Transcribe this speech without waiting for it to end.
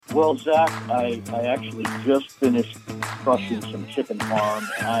Well, Zach, I actually just finished crushing some chicken parm.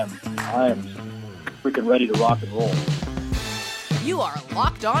 I am freaking ready to rock and roll. You are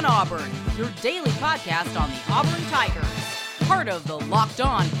Locked On Auburn, your daily podcast on the Auburn Tigers. Part of the Locked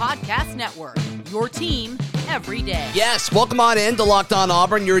On Podcast Network, your team every day. Yes, welcome on in to Locked On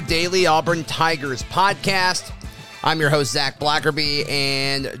Auburn, your daily Auburn Tigers podcast. I'm your host, Zach Blackerby,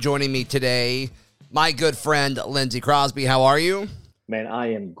 and joining me today, my good friend, Lindsey Crosby. How are you? Man,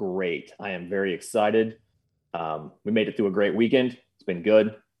 I am great. I am very excited. We made it through a great weekend. It's been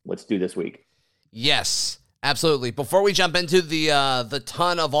good. Let's do this week. Yes, absolutely. Before we jump into the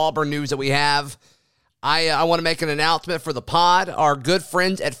ton of Auburn news that we have, I want to make an announcement for the pod. Our good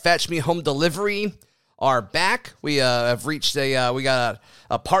friends at Fetch Me Home Delivery are back. We have reached we got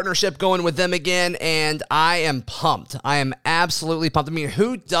a partnership going with them again, and I am pumped. I am absolutely pumped. I mean,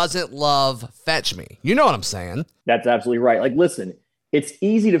 who doesn't love Fetch Me? You know what I'm saying? That's absolutely right. Like, listen, it's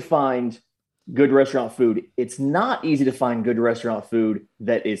easy to find good restaurant food. It's not easy to find good restaurant food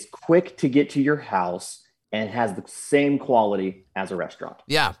that is quick to get to your house and has the same quality as a restaurant.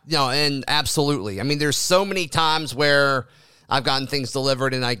 Yeah, and absolutely. I mean, there's so many times where I've gotten things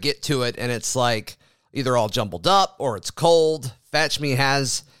delivered and I get to it and it's like either all jumbled up or it's cold. Fetch Me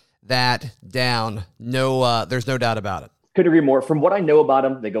has that down. No, there's no doubt about it. Couldn't agree more. From what I know about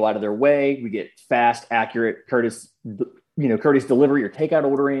them, they go out of their way. We get fast, accurate, courteous delivery or takeout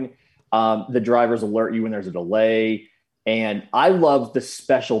ordering. The drivers alert you when there's a delay. And I love the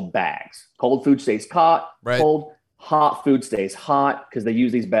special bags. Cold food stays hot, right. Cold, hot food stays hot because they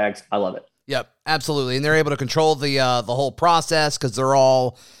use these bags. I love it. Yep, absolutely. And they're able to control the whole process because they're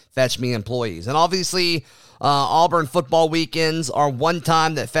all Fetch Me employees. And obviously, Auburn football weekends are one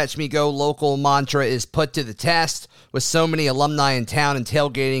time that Fetch Me Go local mantra is put to the test with so many alumni in town and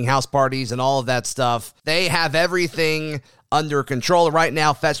tailgating, house parties, and all of that stuff. They have everything under control. Right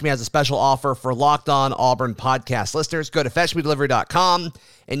now, Fetch Me has a special offer for Locked On Auburn podcast listeners. Go to fetchmedelivery.com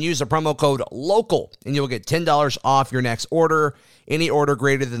and use the promo code LOCAL, and you'll get $10 off your next order, any order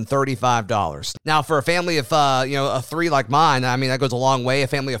greater than $35. Now, for a family of, a three like mine, I mean, that goes a long way. A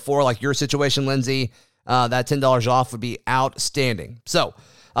family of four like your situation, Lindsey, that $10 off would be outstanding. So,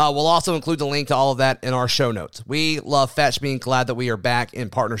 we'll also include the link to all of that in our show notes. We love Fetch Me and glad that we are back in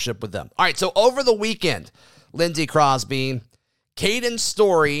partnership with them. All right, so over the weekend, Lindsey Crosby, Caden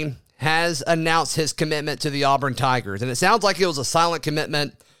Story has announced his commitment to the Auburn Tigers. And it sounds like it was a silent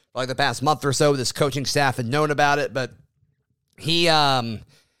commitment for like the past month or so. This coaching staff had known about it, but he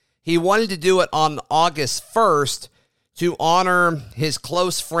wanted to do it on August 1st to honor his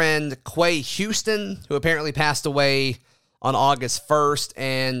close friend, Quay Houston, who apparently passed away on August 1st.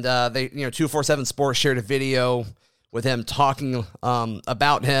 And 247 Sports shared a video with him talking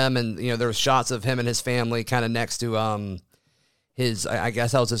about him, and there was shots of him and his family kind of next to his, I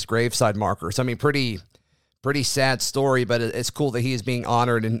guess that was his graveside marker. So I mean, pretty sad story, but it's cool that he is being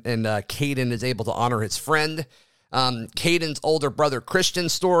honored, and Caden is able to honor his friend. Caden's older brother Christian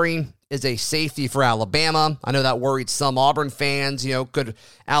Story is a safety for Alabama. I know that worried some Auburn fans. Could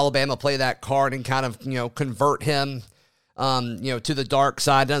Alabama play that card and kind of convert him to the dark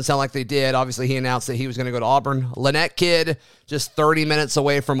side? Doesn't sound like they did. Obviously, he announced that he was going to go to Auburn. Lynette kid, just 30 minutes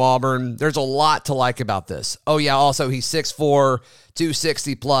away from Auburn. There's a lot to like about this. Oh, yeah, also, he's 6'4",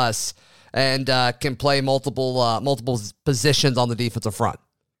 260 plus, and can play multiple positions on the defensive front.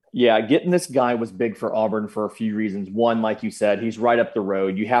 Yeah, getting this guy was big for Auburn for a few reasons. One, like you said, he's right up the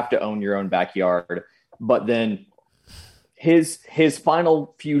road. You have to own your own backyard. But then his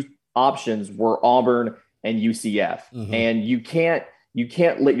final few options were Auburn and UCF. Mm-hmm. And you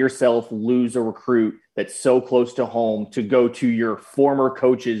can't let yourself lose a recruit that's so close to home to go to your former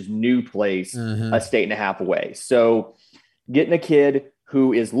coach's new place, a state and a half away. So getting a kid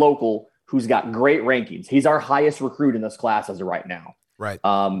who is local, who's got great rankings. He's our highest recruit in this class as of right now. Right.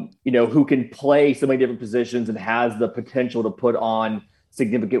 Who can play so many different positions and has the potential to put on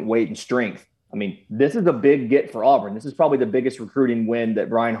significant weight and strength. I mean, this is a big get for Auburn. This is probably the biggest recruiting win that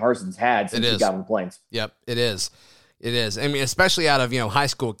Brian Harson's had since he got on the Plains. Yep, it is. It is. I mean, especially out of, high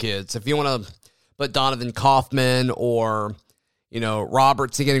school kids. If you want to put Donovan Kaufman or,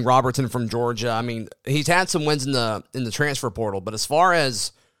 getting Robertson from Georgia. I mean, he's had some wins in the transfer portal, but as far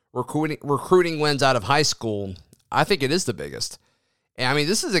as recruiting wins out of high school, I think it is the biggest. And I mean,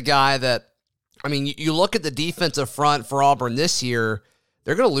 this is a guy that, you look at the defensive front for Auburn this year,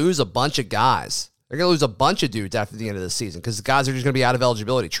 they're going to lose a bunch of guys. They're going to lose a bunch of dudes after the end of the season because the guys are just going to be out of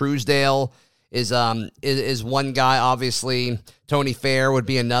eligibility. Truesdale is one guy, obviously. Tony Fair would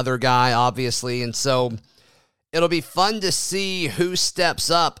be another guy, obviously. And so It'll be fun to see who steps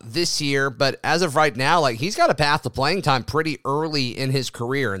up this year, but as of right now, like, he's got a path to playing time pretty early in his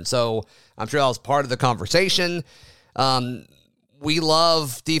career, and so I'm sure that was part of the conversation. We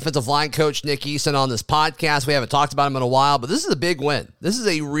love defensive line coach Nick Eason on this podcast. We haven't talked about him in a while, but this is a big win. This is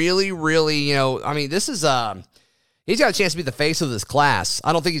a really, really, this is he's got a chance to be the face of this class.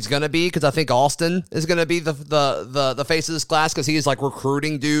 I don't think he's going to be, because I think Alston is going to be the face of this class, because he's like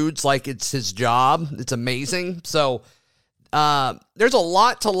recruiting dudes like it's his job. It's amazing. So there's a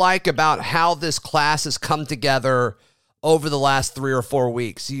lot to like about how this class has come together over the last 3 or 4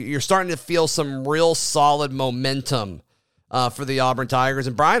 weeks. You're starting to feel some real solid momentum for the Auburn Tigers.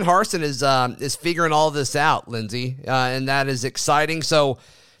 And Brian Harsin is figuring all this out, Lindsay, and that is exciting. So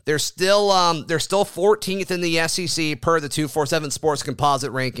they're still 14th in the SEC per the 247 Sports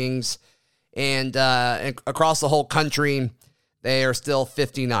Composite rankings, and across the whole country, they are still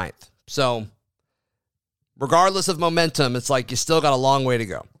 59th. So regardless of momentum, it's like you still got a long way to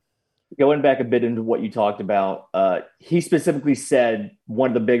go. Going back a bit into what you talked about, he specifically said one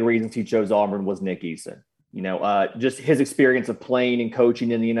of the big reasons he chose Auburn was Nick Eason. Just his experience of playing and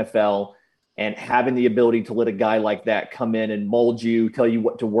coaching in the NFL, and having the ability to let a guy like that come in and mold you, tell you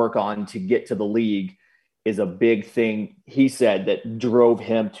what to work on to get to the league, is a big thing, he said, that drove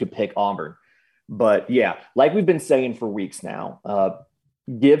him to pick Auburn. But yeah, like we've been saying for weeks now,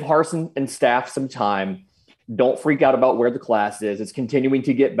 give Harsin and staff some time. Don't freak out about where the class is. It's continuing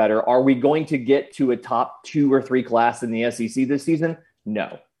to get better. Are we going to get to a top 2 or 3 class in the SEC this season?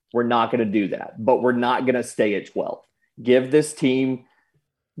 No, we're not going to do that, but we're not going to stay at 12. Give this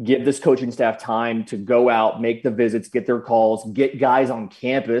coaching staff time to go out, make the visits, get their calls, get guys on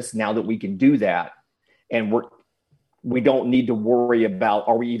campus now that we can do that. And we don't need to worry about,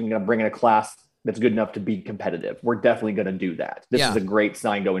 are we even going to bring in a class that's good enough to be competitive? We're definitely going to do that. This is a great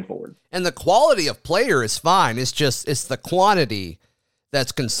sign going forward. And the quality of player is fine. It's the quantity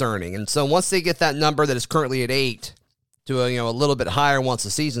that's concerning. And so once they get that number that is currently at 8 to a little bit higher once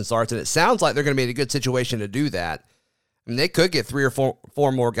the season starts, and it sounds like they're going to be in a good situation to do that. I mean, they could get 3 or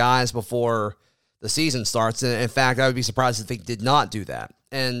 4 more guys before the season starts. And in fact, I would be surprised if they did not do that.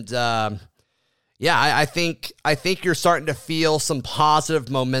 And I think you're starting to feel some positive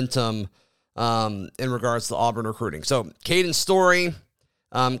momentum in regards to Auburn recruiting. So Caden Story,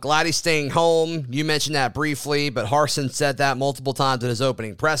 glad he's staying home. You mentioned that briefly, but Harsin said that multiple times in his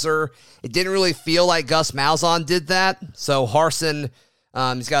opening presser. It didn't really feel like Gus Malzahn did that. So Harsin,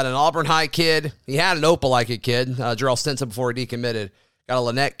 he's got an Auburn High kid. He had an Opelika kid, Jarrell Stinson, before he decommitted. Got a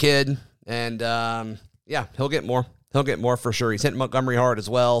Lynette kid, and he'll get more. He'll get more for sure. He's hitting Montgomery hard as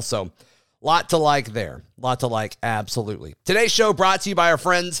well, so lot to like there. Lot to like, absolutely. Today's show brought to you by our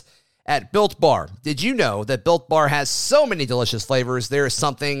friends at Built Bar. Did you know that Built Bar has so many delicious flavors? There is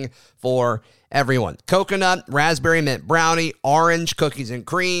something for everyone. Coconut, raspberry mint brownie, orange, cookies and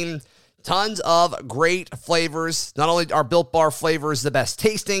cream. Tons of great flavors. Not only are Built Bar flavors the best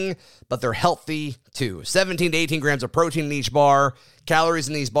tasting, but they're healthy too. 17 to 18 grams of protein in each bar. Calories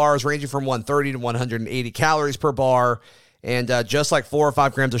in these bars ranging from 130 to 180 calories per bar. And just like 4 or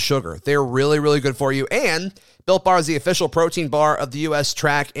 5 grams of sugar. They're really, really good for you. And Built Bar is the official protein bar of the U.S.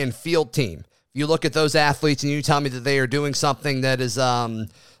 track and field team. If you look at those athletes and you tell me that they are doing something that is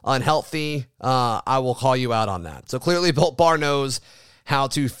unhealthy, I will call you out on that. So clearly Built Bar knows how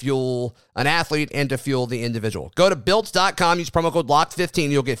to fuel an athlete and to fuel the individual. Go to Built.com, use promo code LOCKED15.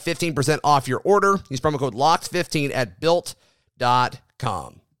 You'll get 15% off your order. Use promo code LOCKED15 at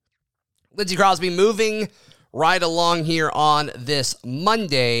Built.com. Lindsey Crosby moving right along here on this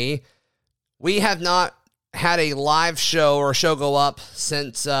Monday. We have not had a live show or a show go up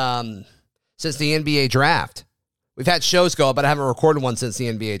since the NBA draft. We've had shows go up, but I haven't recorded one since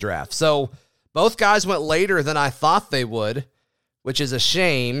the NBA draft. So both guys went later than I thought they would, which is a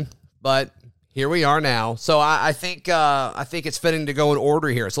shame, but here we are now. So I think it's fitting to go in order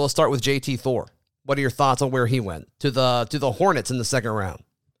here. So let's start with JT Thor. What are your thoughts on where he went? To the Hornets in the second round.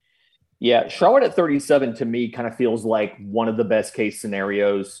 Yeah, Charlotte at 37 to me kind of feels like one of the best case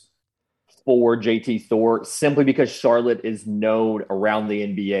scenarios for JT Thor, simply because Charlotte is known around the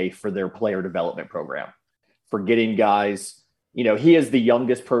NBA for their player development program, for getting guys. He is the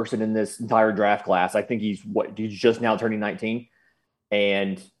youngest person in this entire draft class. I think he's just now turning 19.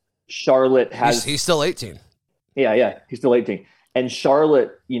 And Charlotte has... He's still 18. Yeah, he's still 18. And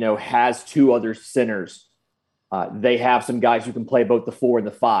Charlotte, has 2 other centers. They have some guys who can play both the 4 and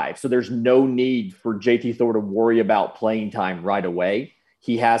the 5. So there's no need for JT Thor to worry about playing time right away.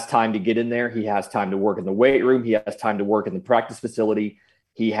 He has time to get in there. He has time to work in the weight room. He has time to work in the practice facility.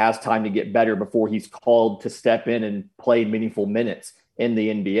 He has time to get better before he's called to step in and play meaningful minutes in the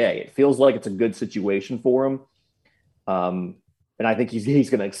NBA. It feels like it's a good situation for him. And I think he's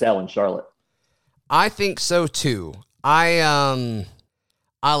going to excel in Charlotte. I think so too. I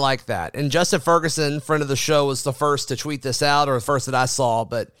like that. And Justin Ferguson, friend of the show, was the first to tweet this out, or the first that I saw.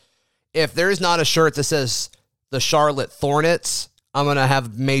 But if there's not a shirt that says the Charlotte Hornets, I'm going to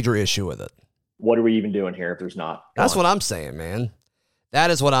have major issue with it. What are we even doing here if there's not? That's what I'm saying, man.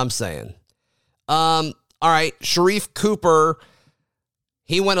 That is what I'm saying. All right, Sharif Cooper,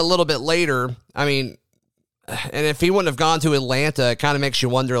 he went a little bit later. I mean, and if he wouldn't have gone to Atlanta, it kind of makes you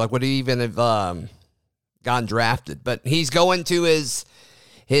wonder, like, would he even have gotten drafted? But he's going to his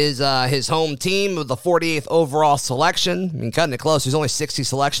home team with the 48th overall selection. I mean, cutting it close. There's only 60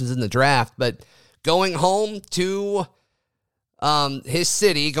 selections in the draft, but going home to his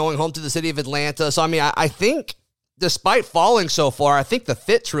city, going home to the city of Atlanta. So, I mean, I think despite falling so far, I think the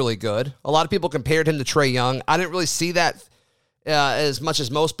fit's really good. A lot of people compared him to Trae Young. I didn't really see that as much as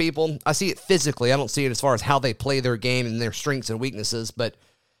most people. I see it physically. I don't see it as far as how they play their game and their strengths and weaknesses. But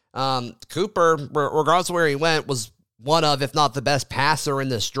Cooper, regardless of where he went, was one of, if not the best passer in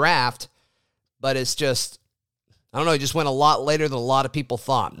this draft. But it's just, I don't know, he just went a lot later than a lot of people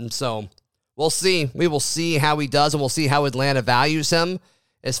thought. And so we'll see. We will see how he does, and we'll see how Atlanta values him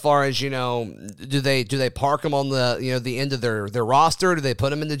as far as, do they park him on the end of their roster? Do they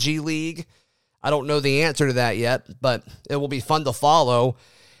put him in the G League? I don't know the answer to that yet, but it will be fun to follow.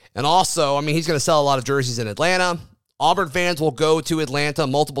 And also, I mean, he's going to sell a lot of jerseys in Atlanta. Auburn fans will go to Atlanta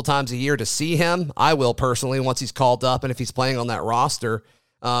multiple times a year to see him. I will personally, once he's called up and if he's playing on that roster.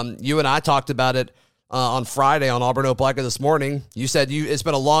 You and I talked about it on Friday on Auburn Opelika this morning. You said it's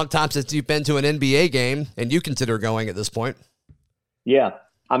been a long time since you've been to an NBA game, and you consider going at this point. Yeah.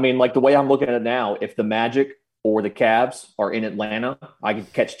 I mean, like the way I'm looking at it now, if the Magic or the Cavs are in Atlanta, I can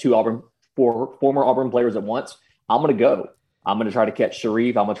catch former Auburn players at once. I'm going to go. I'm going to try to catch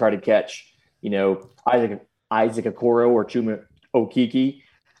Sharif. I'm going to try to catch, Isaac Okoro or Chuma Okeke.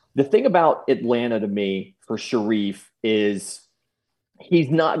 The thing about Atlanta to me for Sharif is he's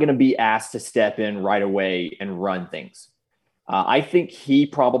not going to be asked to step in right away and run things. I think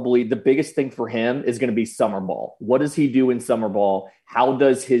the biggest thing for him is going to be summer ball. What does he do in summer ball? How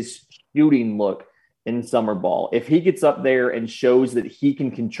does his shooting look in summer ball? If he gets up there and shows that he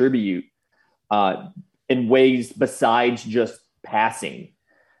can contribute in ways besides just passing,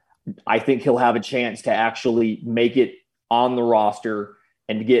 I think he'll have a chance to actually make it on the roster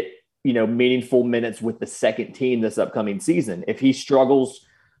and get, meaningful minutes with the second team this upcoming season. If he struggles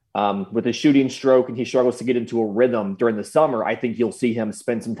with a shooting stroke and he struggles to get into a rhythm during the summer, I think you'll see him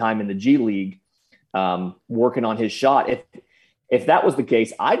spend some time in the G League working on his shot. If that was the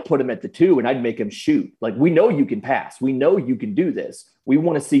case, I'd put him at the 2 and I'd make him shoot. Like, we know you can pass. We know you can do this. We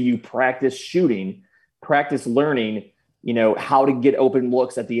want to see you practice shooting, practice learning, how to get open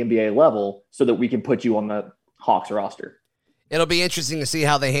looks at the NBA level so that we can put you on the Hawks roster. It'll be interesting to see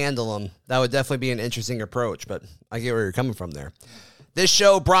how they handle him. That would definitely be an interesting approach, but I get where you're coming from there. This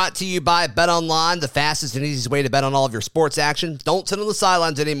show brought to you by BetOnline, the fastest and easiest way to bet on all of your sports action. Don't sit on the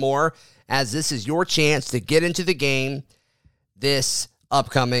sidelines anymore, as this is your chance to get into the game this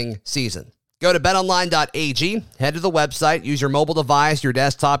upcoming season. Go to betonline.ag, head to the website, use your mobile device, your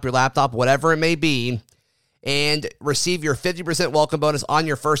desktop, your laptop, whatever it may be, and receive your 50% welcome bonus on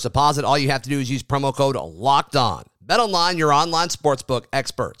your first deposit. All you have to do is use promo code LOCKEDON. BetOnline, your online sportsbook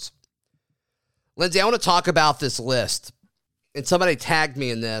experts. Lindsay, I want to talk about this list. And somebody tagged me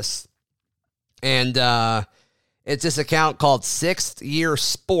in this. And it's this account called Sixth Year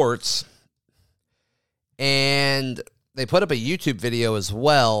Sports. And they put up a YouTube video as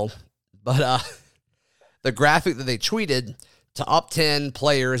well. But the graphic that they tweeted, top 10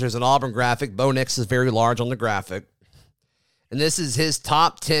 players, there's an Auburn graphic. Bo Nix is very large on the graphic. And this is his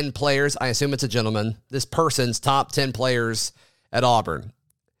top 10 players. I assume it's a gentleman. This person's top 10 players at Auburn.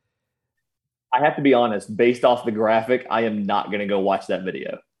 I have to be honest, based off the graphic, I am not going to go watch that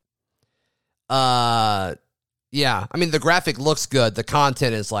video. Yeah. I mean, the graphic looks good. The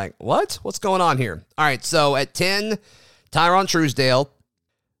content is like, what? What's going on here? All right. So at 10, Tyron Truesdale.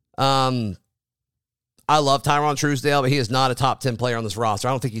 I love Tyron Truesdale, but he is not a top 10 player on this roster.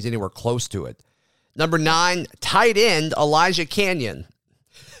 I don't think he's anywhere close to it. Number 9, tight end, Elijah Canion.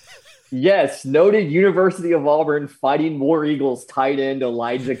 Yes, noted University of Auburn Fighting War Eagles tight end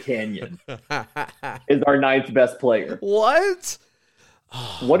Elijah Canion is our 9th best player. What?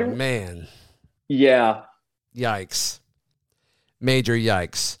 Oh, man. Yeah. Yikes. Major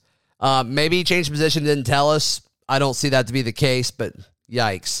yikes. Maybe he changed position, didn't tell us. I don't see that to be the case, but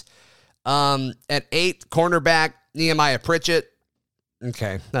yikes. At 8, cornerback, Nehemiah Pritchett.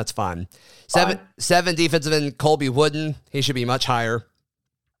 Okay, that's fine. 7, defensive end, Colby Wooden. He should be much higher.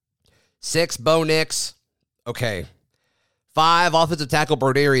 6, Bo Nix. Okay. 5, offensive tackle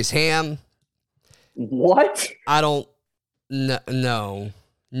Broderius Ham. What? I don't. No.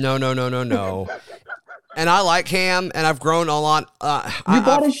 And I like Ham, and I've grown a lot. You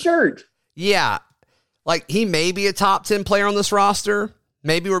bought his shirt. Yeah. Like, he may be a top 10 player on this roster.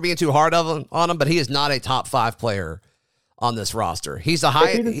 Maybe we're being too hard on him, but he is not a top 5 player on this roster. He's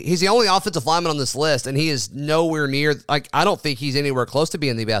the only offensive lineman on this list, and he is nowhere near, like, I don't think he's anywhere close to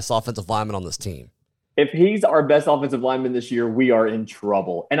being the best offensive lineman on this team. If he's our best offensive lineman this year, we are in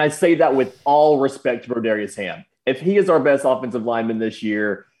trouble. And I say that with all respect to Broderius Ham. If he is our best offensive lineman this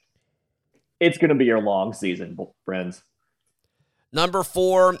year, it's going to be a long season, friends. Number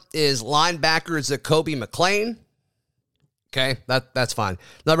 4 is linebacker Zacoby McClain. Okay, that's fine.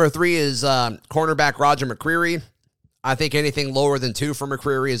 Number 3 is cornerback Roger McCreary. I think anything lower than 2 for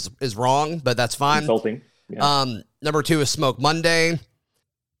McCreary is wrong, but that's fine. Insulting. Yeah. Number 2 is Smoke Monday.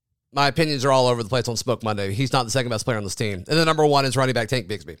 My opinions are all over the place on Smoke Monday. He's not the second best player on this team. And then number 1 is running back Tank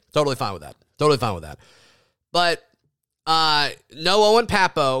Bigsby. Totally fine with that. But no Owen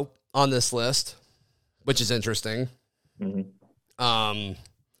Papo on this list, which is interesting. Mm-hmm.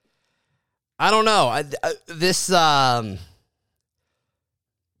 I don't know.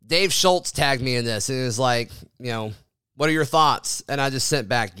 Dave Schultz tagged me in this, and it was like, what are your thoughts? And I just sent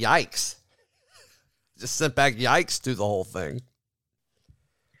back, yikes. Just sent back yikes to the whole thing.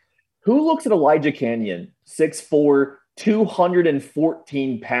 Who looks at Elijah Canion, 6'4",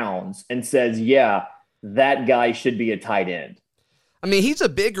 214 pounds, and says, yeah, that guy should be a tight end? I mean, he's a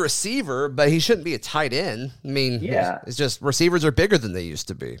big receiver, but he shouldn't be a tight end. I mean, yeah, it's just receivers are bigger than they used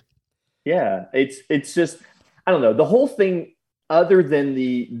to be. Yeah, it's just, I don't know. The whole thing, other than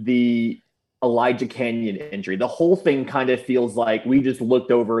the Elijah Canion injury, the whole thing kind of feels like we just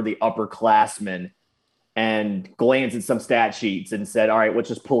looked over the upperclassmen and glanced at some stat sheets and said, all right, let's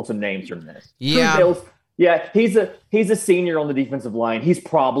just pull some names from this. Yeah. Yeah, he's a senior on the defensive line. He's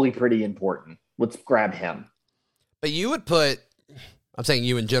probably pretty important. Let's grab him. But you would put, I'm saying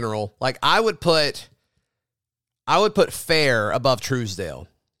you in general, like I would put Fair above Truesdale.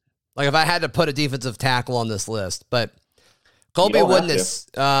 Like if I had to put a defensive tackle on this list, but Colby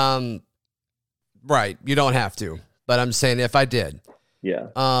wouldn't. Right, you don't have to. But I'm saying if I did. Yeah.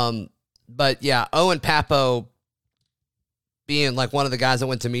 But yeah, Owen Papo being like one of the guys that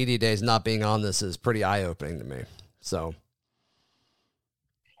went to media days, not being on this is pretty eye-opening to me. So.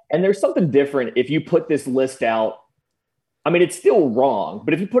 And there's something different if you put this list out. I mean, it's still wrong,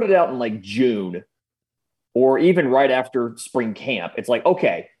 but if you put it out in like June or even right after spring camp, it's like,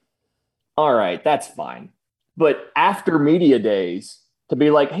 okay, all right, that's fine. But after media days to be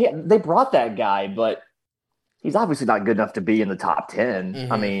like, hey, they brought that guy, but he's obviously not good enough to be in the top 10.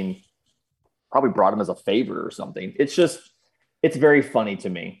 Mm-hmm. I mean, probably brought him as a favor or something. It's very funny to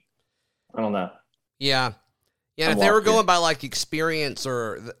me. I don't know. Yeah. Yeah. And if they were going by like experience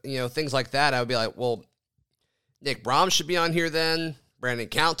or, things like that, I would be like, well, Nick Brom should be on here then. Brandon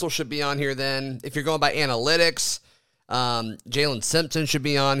Council should be on here then. If you're going by analytics, Jalen Simpson should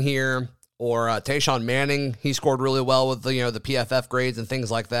be on here. Or Tayshaun Manning, he scored really well with the PFF grades and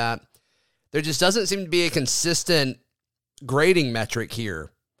things like that. There just doesn't seem to be a consistent grading metric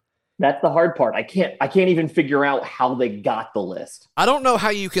here. That's the hard part. I can't even figure out how they got the list. I don't know how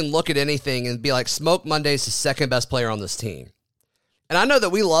you can look at anything and be like, Smoke Monday's the second best player on this team. And I know that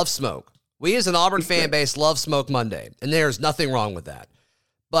we love Smoke. We as an Auburn fan base love Smoke Monday, and there's nothing wrong with that.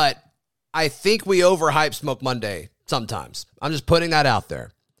 But I think we overhype Smoke Monday sometimes. I'm just putting that out there.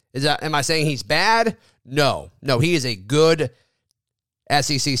 Am I saying he's bad? No, he is a good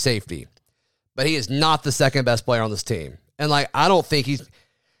SEC safety, but he is not the second best player on this team. And I don't think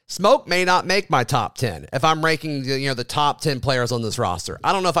Smoke may not make my top 10 if I'm ranking the top 10 players on this roster.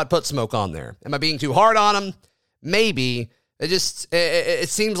 I don't know if I'd put Smoke on there. Am I being too hard on him? Maybe. It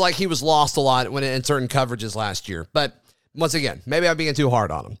seems like he was lost a lot in certain coverages last year. But once again, maybe I'm being too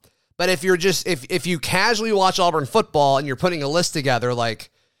hard on him. But if you're if you casually watch Auburn football and you're putting a list together, like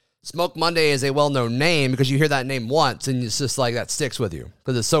Smoke Monday is a well-known name because you hear that name once and it's just like that sticks with you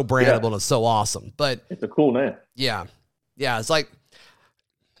because it's so brandable and it's so awesome. But it's a cool name. Yeah. It's like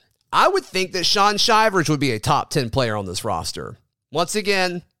I would think that Sean Shivers would be a top 10 player on this roster. Once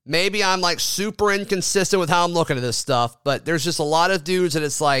again, maybe I'm like super inconsistent with how I'm looking at this stuff, but there's just a lot of dudes that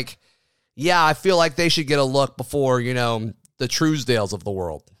it's like, yeah, I feel like they should get a look before, the Truesdales of the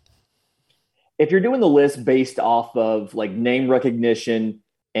world. If you're doing the list based off of like name recognition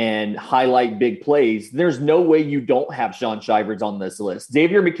and highlight big plays, there's no way you don't have Sean Shivers on this list.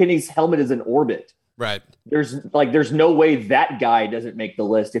 Xavier McKinney's helmet is in orbit. Right. There's no way that guy doesn't make the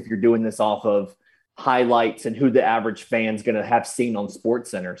list if you're doing this off of highlights and who the average fan's going to have seen on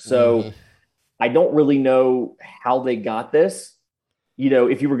SportsCenter. So I don't really know how they got this.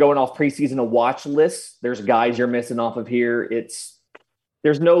 If you were going off preseason to watch lists, there's guys you're missing off of here.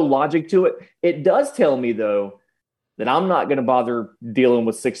 There's no logic to it. It does tell me, though, that I'm not going to bother dealing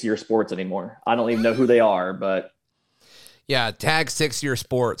with 6-year sports anymore. I don't even know who they are, but. Yeah, tag 6-year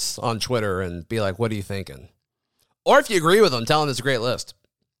sports on Twitter and be like, what are you thinking? Or if you agree with them, tell them it's a great list.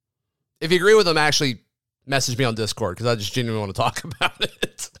 If you agree with them, actually message me on Discord because I just genuinely want to talk about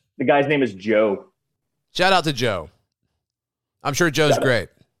it. The guy's name is Joe. Shout out to Joe. I'm sure Joe's great.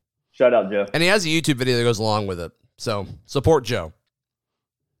 Shout out, Joe. And he has a YouTube video that goes along with it. So support Joe.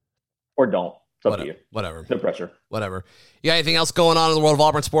 Or don't. It's up to you. Whatever. No pressure. Whatever. You got anything else going on in the world of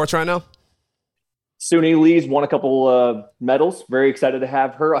Auburn sports right now? Suni Lee's won a couple medals. Very excited to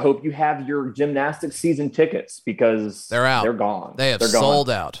have her. I hope you have your gymnastics season tickets because they're out. They're gone. They're sold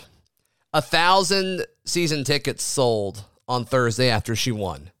out. 1,000 season tickets sold on Thursday after she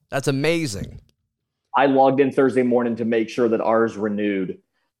won. That's amazing. I logged in Thursday morning to make sure that ours renewed.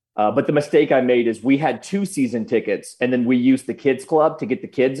 But the mistake I made is we had 2 season tickets and then we used the kids club to get the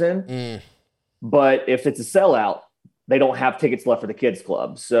kids in. But if it's a sellout, they don't have tickets left for the kids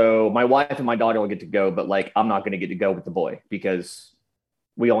club. So my wife and my daughter will get to go, but I'm not going to get to go with the boy because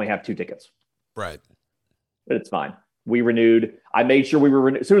we only have 2 tickets. Right. But it's fine. We renewed. I made sure we were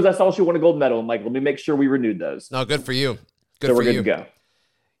renewed. As soon as I saw she won a gold medal, I'm like, let me make sure we renewed those. No, good for you. So we're good to go.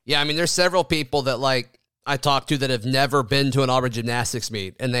 Yeah, I mean, there's several people that I talked to that have never been to an Auburn gymnastics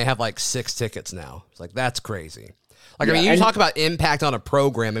meet, and they have 6 tickets now. It's like, that's crazy. I mean, you talk about impact on a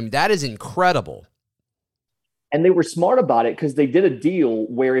program. I mean, that is incredible. And they were smart about it because they did a deal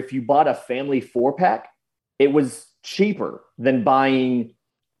where if you bought a family 4-pack, it was cheaper than buying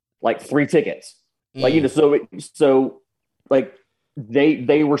 3 tickets. So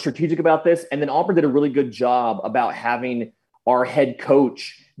they were strategic about this. And then Auburn did a really good job about having our head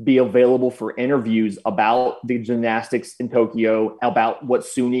coach be available for interviews about the gymnastics in Tokyo, about what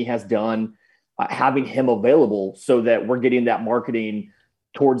Suni has done, having him available so that we're getting that marketing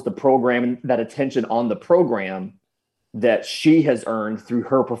towards the program and that attention on the program that she has earned through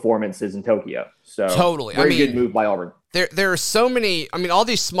her performances in Tokyo. So totally. Very good move by Auburn. There are so many, all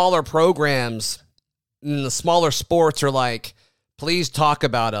these smaller programs in the smaller sports are please talk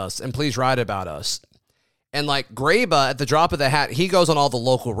about us and please write about us. And Graba, at the drop of the hat, he goes on all the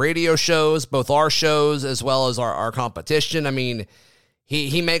local radio shows, both our shows as well as our competition. I mean,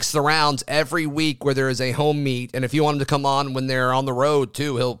 he makes the rounds every week where there is a home meet. And if you want him to come on when they're on the road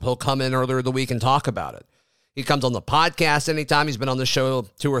too, he'll come in earlier in the week and talk about it. He comes on the podcast anytime. He's been on the show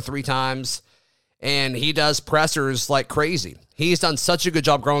 2 or 3 times. And he does pressers like crazy. He's done such a good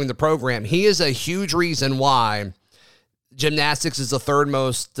job growing the program. He is a huge reason why gymnastics is the 3rd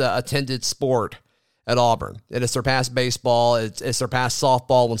most attended sport at Auburn. It has surpassed baseball. It surpassed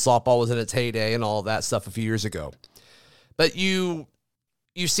softball when softball was in its heyday and all of that stuff a few years ago. But you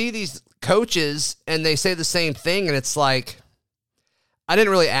see these coaches and they say the same thing, and it's I didn't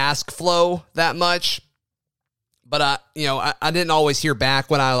really ask Flo that much, but I didn't always hear back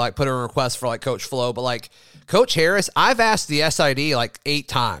when I put a request for Coach Flo. But Coach Harris, I've asked the SID 8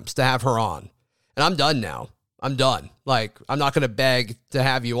 times to have her on, and I'm done now. I'm done. I'm not going to beg to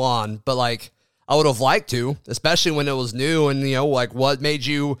have you on, but I would have liked to, especially when it was new and, what made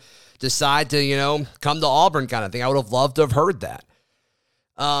you decide to, come to Auburn kind of thing. I would have loved to have heard that.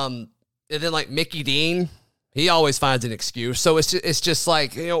 And then Mickey Dean, he always finds an excuse. So it's just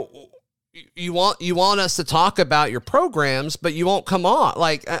you want us to talk about your programs, but you won't come on.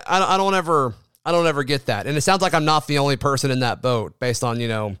 I don't ever get that. And it sounds like I'm not the only person in that boat based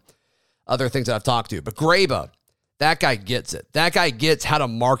on, other things that I've talked to. But Graba, that guy gets it. That guy gets how to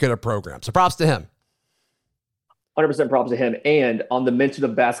market a program. So props to him. 100% props to him. And on the mention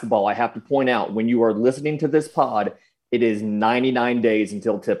of basketball, I have to point out when you are listening to this pod, it is 99 days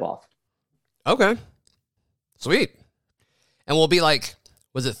until tip-off. Okay. Sweet. And we'll be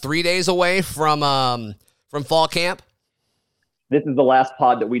was it 3 days away from fall camp? This is the last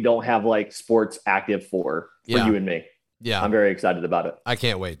pod that we don't have sports active for you and me. Yeah. I'm very excited about it. I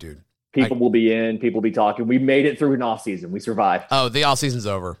can't wait, dude. People will be in. People will be talking. We made it through an off season. We survived. Oh, the off season's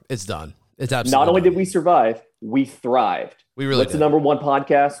over. It's done. It's absolutely not only done. did we survive, we thrived. We really What's did. the number 1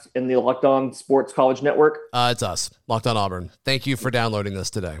 podcast in the Locked On Sports College Network? It's us, Locked On Auburn. Thank you for downloading this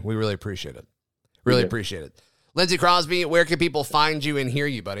today. We really appreciate it. Really appreciate it. Lindsey Crosby, where can people find you and hear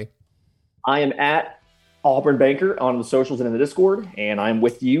you, buddy? I am at Auburn Banker on the socials and in the Discord, and I'm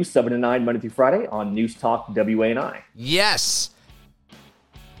with you 7 to 9 Monday through Friday on News Talk WANI. Yes.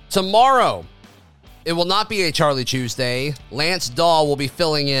 Tomorrow, it will not be a Charlie Tuesday. Lance Dahl will be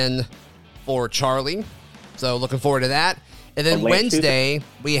filling in for Charlie. So looking forward to that. And then Wednesday,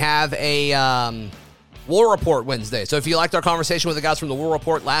 we have a War Report Wednesday. So if you liked our conversation with the guys from the War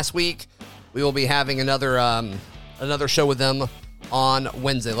Report last week, we will be having another show with them on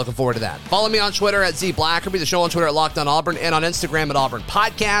Wednesday. Looking forward to that. Follow me on Twitter at @ZBlackerby, the show on Twitter at Locked On Auburn, and on Instagram at Auburn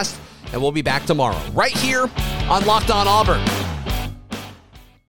Podcast. And we'll be back tomorrow right here on Locked On Auburn.